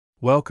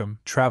Welcome,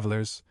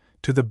 travelers,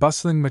 to the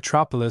bustling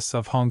metropolis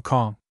of Hong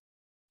Kong.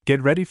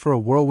 Get ready for a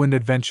whirlwind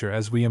adventure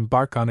as we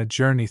embark on a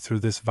journey through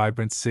this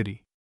vibrant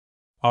city.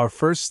 Our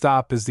first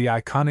stop is the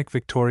iconic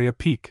Victoria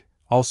Peak,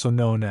 also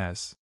known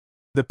as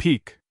the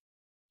Peak.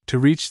 To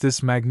reach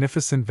this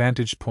magnificent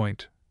vantage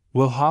point,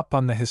 we'll hop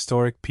on the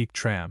historic Peak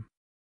Tram.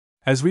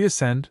 As we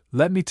ascend,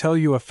 let me tell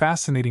you a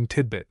fascinating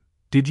tidbit.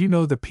 Did you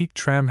know the Peak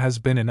Tram has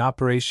been in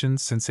operation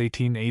since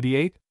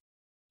 1888?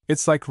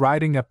 It's like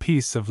riding a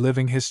piece of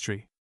living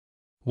history.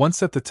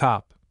 Once at the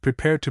top,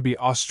 prepare to be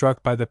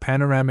awestruck by the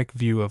panoramic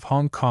view of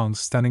Hong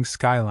Kong's stunning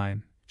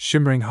skyline,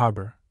 shimmering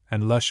harbor,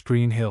 and lush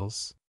green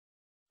hills.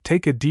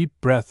 Take a deep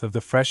breath of the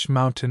fresh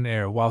mountain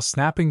air while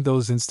snapping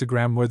those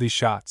Instagram-worthy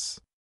shots.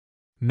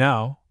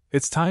 Now,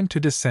 it's time to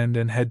descend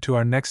and head to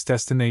our next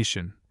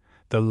destination,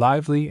 the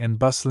lively and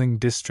bustling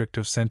district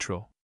of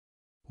Central.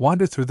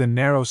 Wander through the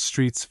narrow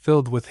streets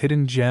filled with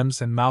hidden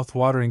gems and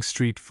mouth-watering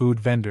street food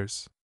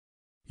vendors.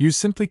 You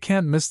simply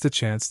can't miss the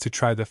chance to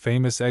try the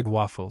famous egg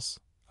waffles,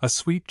 a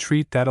sweet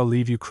treat that'll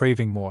leave you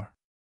craving more.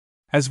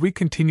 As we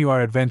continue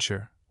our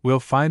adventure,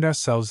 we'll find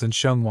ourselves in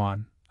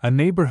Sheungwan, a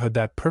neighborhood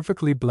that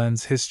perfectly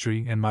blends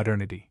history and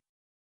modernity.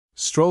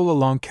 Stroll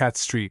along Cat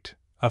Street,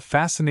 a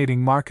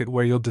fascinating market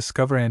where you'll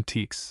discover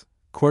antiques,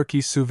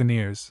 quirky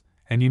souvenirs,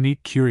 and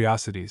unique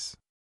curiosities.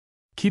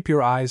 Keep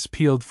your eyes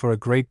peeled for a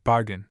great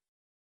bargain.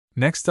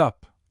 Next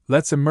up,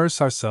 let's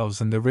immerse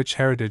ourselves in the rich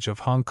heritage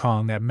of Hong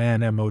Kong at Man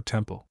Mo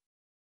Temple.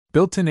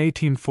 Built in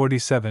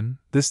 1847,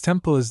 this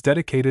temple is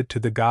dedicated to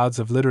the gods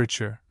of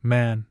literature,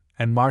 man,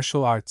 and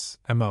martial arts,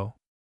 Mo.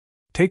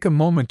 Take a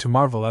moment to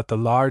marvel at the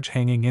large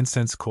hanging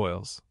incense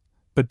coils,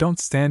 but don't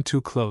stand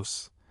too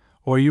close,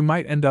 or you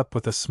might end up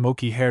with a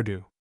smoky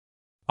hairdo.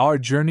 Our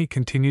journey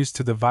continues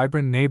to the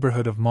vibrant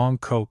neighborhood of Mong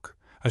Kok,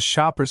 a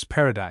shopper's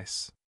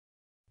paradise.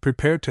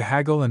 Prepare to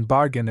haggle and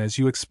bargain as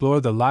you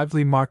explore the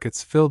lively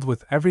markets filled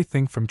with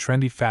everything from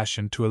trendy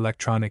fashion to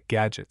electronic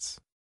gadgets.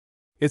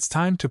 It's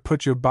time to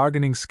put your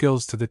bargaining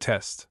skills to the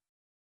test.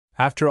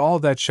 After all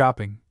that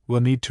shopping,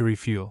 we'll need to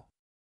refuel.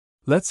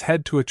 Let's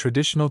head to a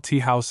traditional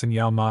tea house in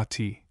Yau Ma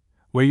Tea,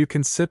 where you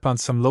can sip on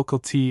some local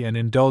tea and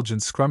indulge in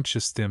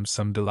scrumptious dim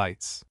sum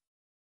delights.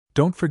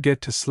 Don't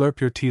forget to slurp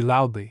your tea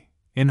loudly.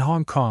 In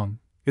Hong Kong,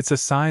 it's a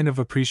sign of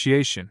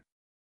appreciation.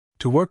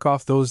 To work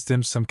off those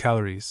dim sum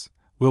calories,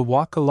 we'll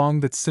walk along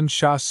the Tsim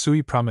Sha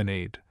Tsui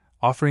Promenade,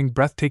 offering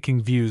breathtaking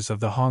views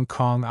of the Hong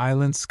Kong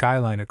Island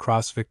skyline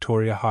across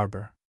Victoria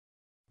Harbour.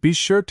 Be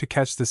sure to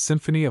catch the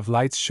Symphony of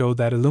Lights show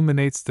that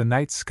illuminates the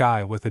night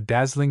sky with a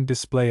dazzling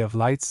display of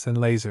lights and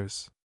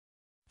lasers.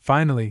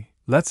 Finally,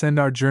 let's end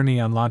our journey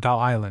on Lantau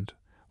Island,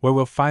 where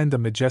we'll find the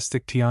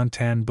majestic Tian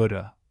Tan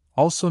Buddha,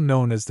 also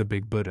known as the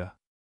Big Buddha.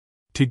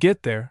 To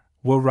get there,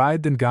 we'll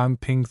ride the Ngang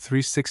Ping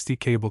 360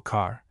 cable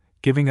car,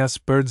 giving us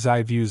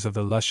bird's-eye views of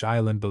the lush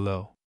island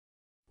below.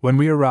 When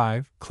we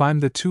arrive, climb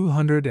the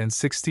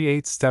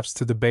 268 steps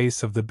to the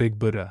base of the Big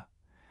Buddha,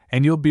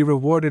 and you'll be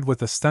rewarded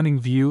with a stunning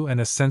view and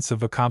a sense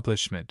of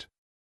accomplishment.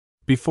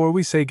 Before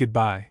we say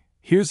goodbye,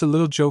 here's a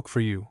little joke for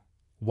you.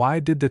 Why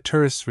did the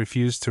tourists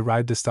refuse to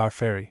ride the Star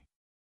Ferry?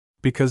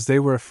 Because they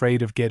were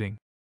afraid of getting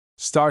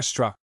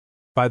starstruck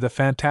by the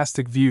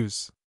fantastic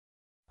views.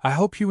 I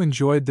hope you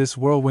enjoyed this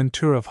whirlwind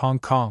tour of Hong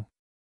Kong.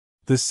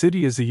 The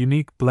city is a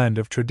unique blend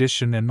of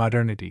tradition and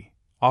modernity,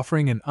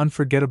 offering an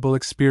unforgettable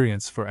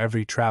experience for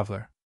every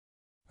traveler.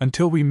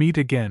 Until we meet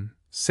again,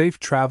 safe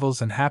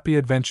travels and happy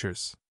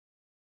adventures.